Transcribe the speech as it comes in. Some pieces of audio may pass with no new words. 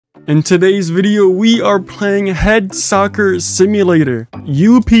In today's video, we are playing Head Soccer Simulator.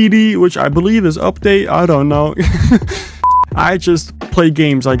 UPD, which I believe is update, I don't know. I just play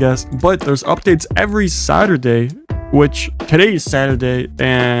games, I guess. But there's updates every Saturday, which today is Saturday,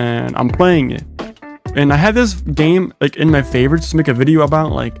 and I'm playing it. And I had this game like in my favorites to make a video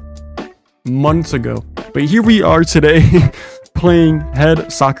about like months ago. But here we are today playing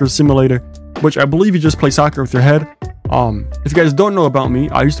Head Soccer Simulator, which I believe you just play soccer with your head. If you guys don't know about me,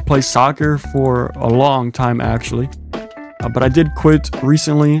 I used to play soccer for a long time actually, but I did quit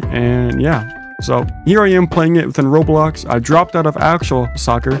recently, and yeah, so here I am playing it within Roblox. I dropped out of actual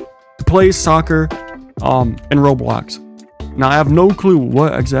soccer to play soccer in Roblox. Now I have no clue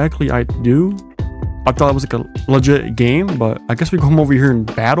what exactly I do. I thought it was like a legit game, but I guess we come over here and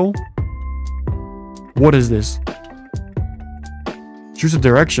battle. What is this? Choose a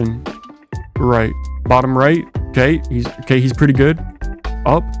direction. Right, bottom right. Okay, he's pretty good.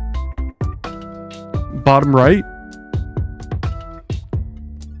 Up. Bottom right.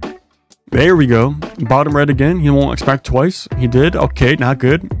 There we go. Bottom right again. He won't expect twice. He did. Okay, not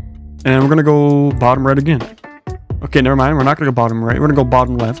good. And we're gonna go bottom right again. Okay, never mind. We're not gonna go bottom right. We're gonna go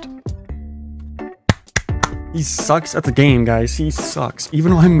bottom left. He sucks at the game, guys. He sucks.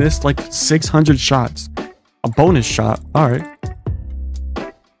 Even though I missed like 600 shots. A bonus shot. All right.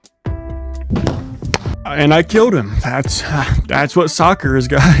 And I killed him. That's what soccer is,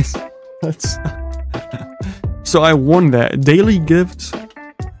 guys. So I won that. Daily gifts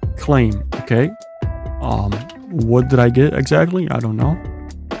claim. Okay. What did I get exactly? I don't know.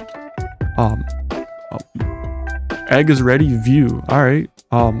 Egg is ready. View. All right.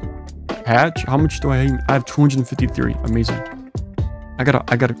 Hatch. How much do I have? I have 253. Amazing. I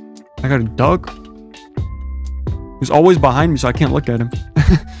got a duck who's always behind me, so I can't look at him.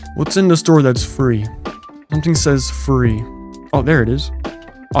 What's in the store that's free? Something says free. Oh, there it is.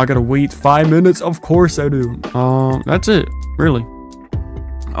 Oh, I gotta wait 5 minutes. Of course I do. That's it. Really.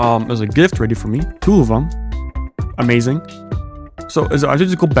 There's a gift ready for me. 2 of them. Amazing. So I should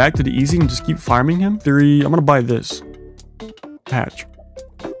just go back to the easy and just keep farming him. 3. I'm gonna buy this. Hatch.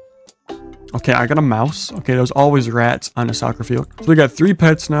 Okay, I got a mouse. Okay, there's always rats on the soccer field. So we got 3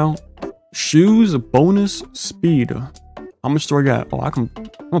 pets now. Shoes, bonus, speed. How much do I got? Oh, I'm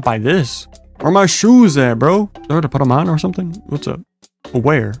gonna buy this. Where are my shoes at, bro? Do I have to put them on or something? What's up?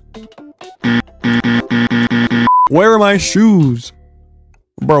 Where? Where are my shoes?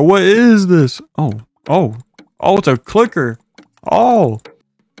 Bro, what is this? Oh, it's a clicker. Oh.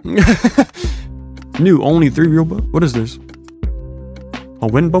 New, only 3 real bucks. What is this? A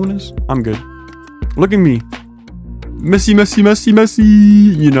win bonus? I'm good. Look at me. Messi.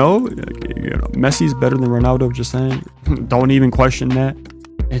 You know, Messi's better than Ronaldo, just saying. Don't even question that.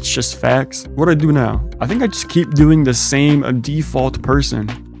 It's just facts. What do I do now? I think I just keep doing the same default person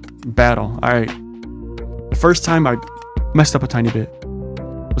battle. All right. The first time I messed up a tiny bit.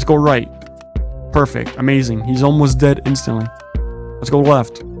 Let's go right. Perfect. Amazing. He's almost dead instantly. Let's go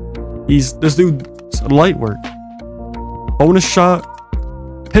left. This dude's light work. Bonus shot.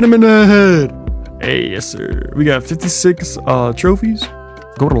 Hit him in the head. Hey, yes, sir. We got 56 trophies.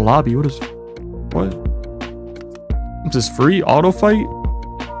 Go to the lobby. What? Is this free? Auto fight?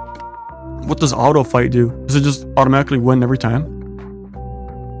 What does auto fight do? Does it just automatically win every time?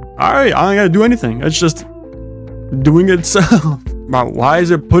 Alright, I don't gotta do anything. It's just doing it itself. Wow, why is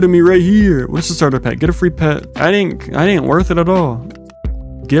it putting me right here? What's the starter pet? Get a free pet. I ain't worth it at all.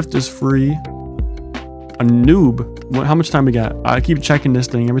 Gift is free. A noob. How much time we got? I keep checking this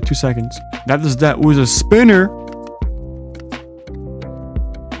thing every 2 seconds. That was a spinner.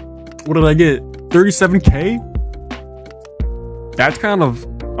 What did I get? 37k? That's kind of,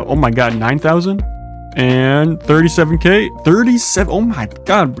 oh my god, 9,000 and 37k. 37. Oh my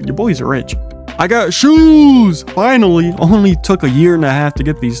god, your boys are rich. I got shoes. Finally. Only took a year and a half to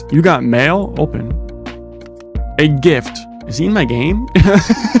get these. You got mail. Open. A gift. Is he in my game?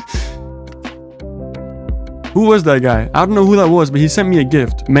 Who was that guy? I don't know who that was, but he sent me a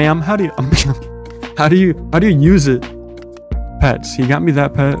gift. Ma'am, how do you use it? Pets. He got me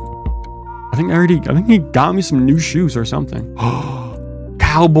that pet. I think he got me some new shoes or something.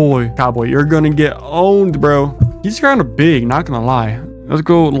 Cowboy, you're gonna get owned, bro. He's kind of big, not gonna lie. Let's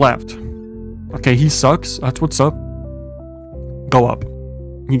go left. Okay, he sucks. That's what's up. Go up.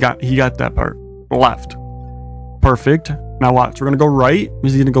 He got that part. Left. Perfect. Now watch. We're gonna go right.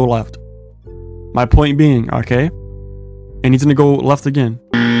 He's gonna go left. My point being, okay. And he's gonna go left again.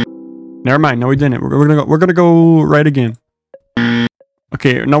 Never mind. No, we didn't. We're gonna go right again.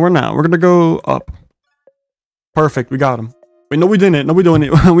 Okay, no, we're not. We're gonna go up. Perfect. We got him. Wait, no, we didn't. No, we're doing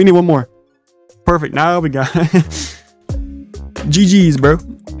it. We need one more. Perfect. Now we got GG's, bro.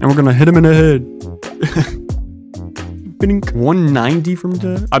 And we're gonna hit him in the head. 190 from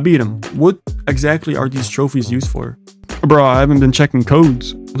that? I beat him. What exactly are these trophies used for? Bro, I haven't been checking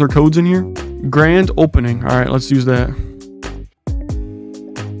codes. Are there codes in here? Grand opening. All right, let's use that.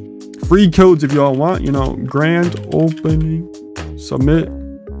 Free codes if y'all want, you know. Grand opening. Submit.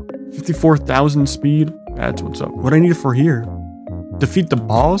 54,000 speed. That's what's up. What do I need for here? Defeat the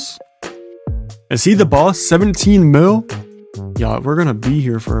boss? Is he the boss? 17 mil? Yeah, we're gonna be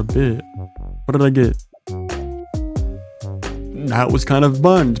here for a bit. What did I get? That was kind of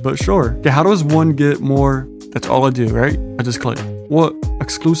bunned, but sure. Okay, how does one get more? That's all I do, right? I just click. What?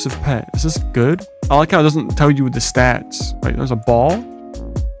 Exclusive pet. Is this good? I like how it doesn't tell you the stats. Wait, there's a ball?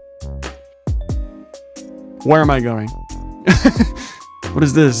 Where am I going? What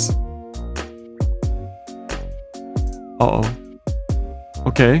is this? Uh-oh.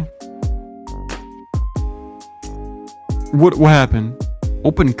 Okay. What happened?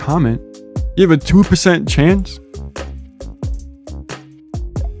 Open comment? You have a 2% chance?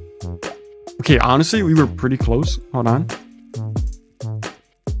 Okay, honestly, we were pretty close. Hold on.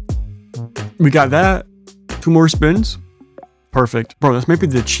 We got that. 2 more spins. Perfect. Bro, this might be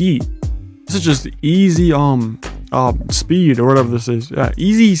the cheat. This is just easy speed or whatever this is. Yeah,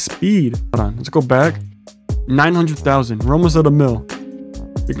 easy speed. Hold on, let's go back. 900,000. We're almost at a mil.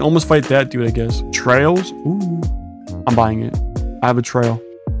 We can almost fight that dude, I guess. Trails. Ooh. I'm buying it. I have a trail.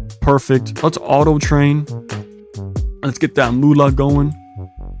 Perfect. Let's auto train. Let's get that moolah going.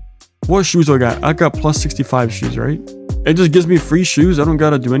 What shoes do I got? I got plus 65 shoes, right? It just gives me free shoes. I don't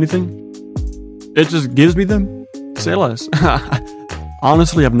gotta do anything. It just gives me them. Say less.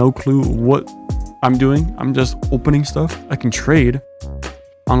 Honestly, I have no clue what I'm doing. I'm just opening stuff. I can trade.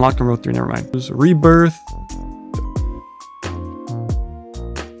 Unlocked in row 3. Never mind. There's rebirth.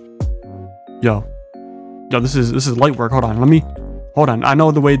 Yo, this is light work. Hold on. I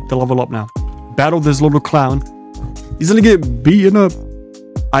know the way to level up now. Battle this little clown. He's gonna get beaten up.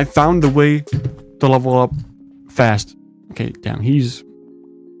 I found the way to level up fast. Okay, damn, he's...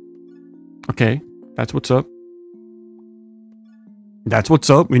 Okay, that's what's up. That's what's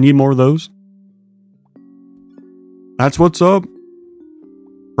up. We need more of those. That's what's up.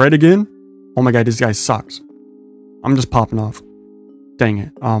 Right again? Oh my god, this guy sucks. I'm just popping off. Dang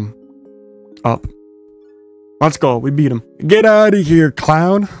it. Up. Let's go. We beat him. Get out of here,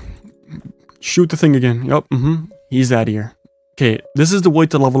 clown. Shoot the thing again. Yup. He's out of here. Okay, this is the way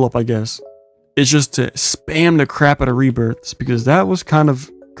to level up, I guess. It's just to spam the crap out of rebirths, because that was kind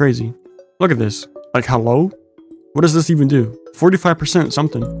of crazy. Look at this. Like, hello? What does this even do? 45%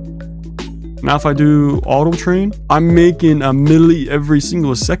 something. Now if I do auto train, I'm making a milli every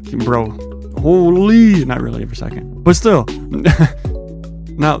single second, bro. Holy, not really every second, but still.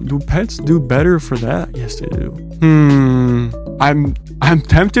 Now, do pets do better for that? Yes, they do. I'm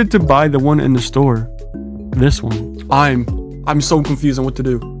tempted to buy the one in the store. This one. I'm so confused on what to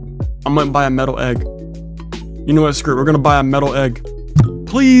do. I might buy a metal egg. You know what, screw it. We're gonna buy a metal egg.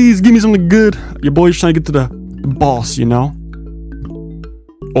 Please give me something good. Your boy's trying to get to the boss, you know?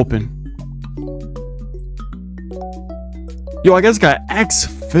 Open. Yo, I guess got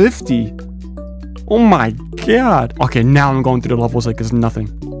X50. Oh my god. Okay, now I'm going through the levels like it's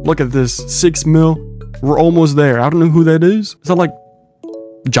nothing. Look at this. 6 mil. We're almost there. I don't know who that is. Is that like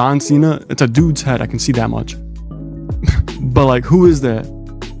John Cena? It's a dude's head. I can see that much. But like, who is that?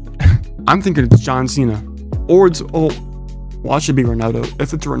 I'm thinking it's John Cena. Or it's... Oh, well, it should be Ronaldo.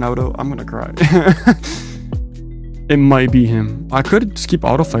 If it's Ronaldo, I'm gonna cry. It might be him. I could just keep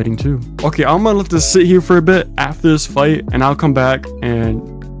auto fighting too. Okay, I'm gonna let this sit here for a bit after this fight, and I'll come back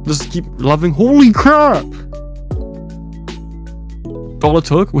and just keep loving. Holy crap! All it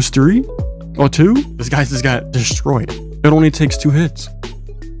took was 3 or 2. This guy just got destroyed. It only takes 2 hits.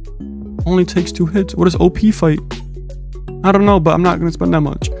 Only takes 2 hits. What is OP fight? I don't know, but I'm not gonna spend that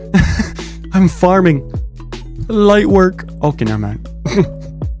much. I'm farming. Light work. Okay, never mind.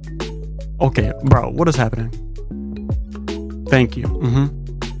 Okay, bro, what is happening? Thank you.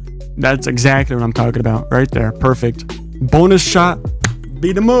 That's exactly what I'm talking about. Right there. Perfect. Bonus shot.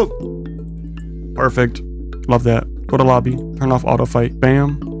 Beat him up. Perfect. Love that. Go to lobby. Turn off auto fight.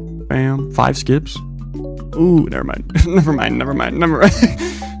 Bam. Bam. 5 skips. Ooh, never mind. Never mind.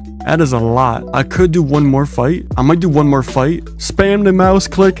 That is a lot. I could do one more fight. I might do one more fight. Spam the mouse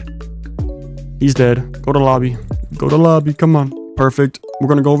click. He's dead. Go to lobby. Go to lobby. Come on. Perfect. We're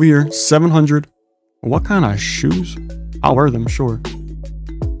going to go over here. 700. What kind of shoes? I'll wear them, sure.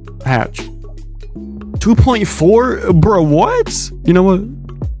 Hatch. 2.4? Bro, what? You know what?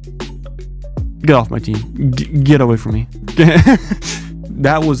 Get off my team. Get away from me.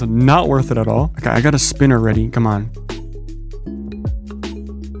 That was not worth it at all. Okay, I got a spinner ready. Come on.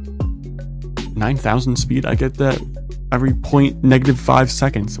 9,000 speed. I get that every point -5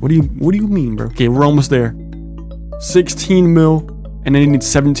 seconds. What do you mean, bro? Okay, we're almost there. 16 mil, and then he needs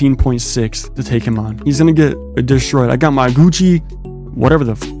 17.6 to take him on. He's gonna get destroyed. I got my Gucci, whatever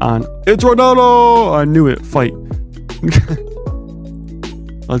the on. It's Ronaldo! I knew it. Fight.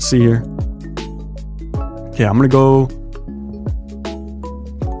 Let's see here. Okay, I'm gonna go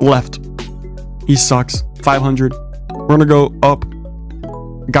left. He sucks. 500. We're gonna go up.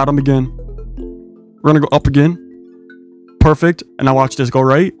 Got him again. We're gonna go up again. Perfect. And now watch this. Go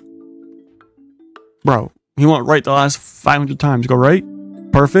right. Bro, he went right the last 500 times. Go right.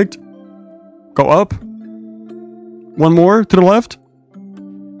 Perfect. Go up. One more to the left.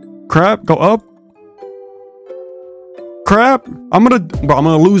 Crap. Go up. Crap. I'm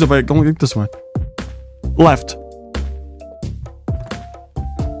gonna lose if I don't get this one. Left.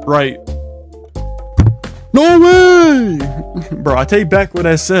 Right. No way! Bro, I take back what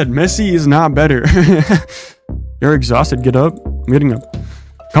I said. Messi is not better. You're exhausted. Get up. I'm getting up.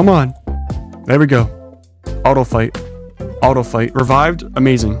 Come on. There we go. Auto fight. Auto fight. Revived.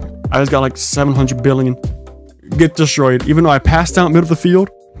 Amazing. I just got like 700 billion. Get destroyed. Even though I passed out middle of the field,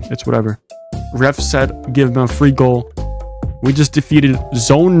 it's whatever. Ref said give him a free goal. We just defeated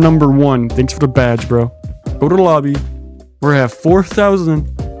zone number 1. Thanks for the badge, bro. Go to the lobby. We're at 4,000.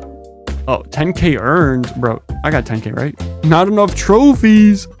 Oh, 10k earned, bro. I got 10k, right? Not enough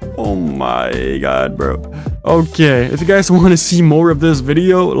trophies. Oh my god, bro. Okay, if you guys want to see more of this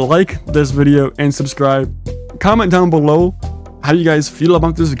video, like this video and subscribe. Comment down below how you guys feel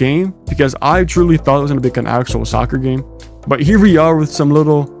about this game, because I truly thought it was going to be an actual soccer game. But here we are with some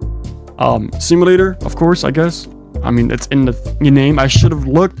little simulator, of course, I guess. I mean, it's in the name. I should have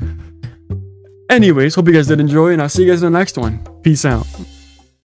looked. Anyways, hope you guys did enjoy, and I'll see you guys in the next one. Peace out.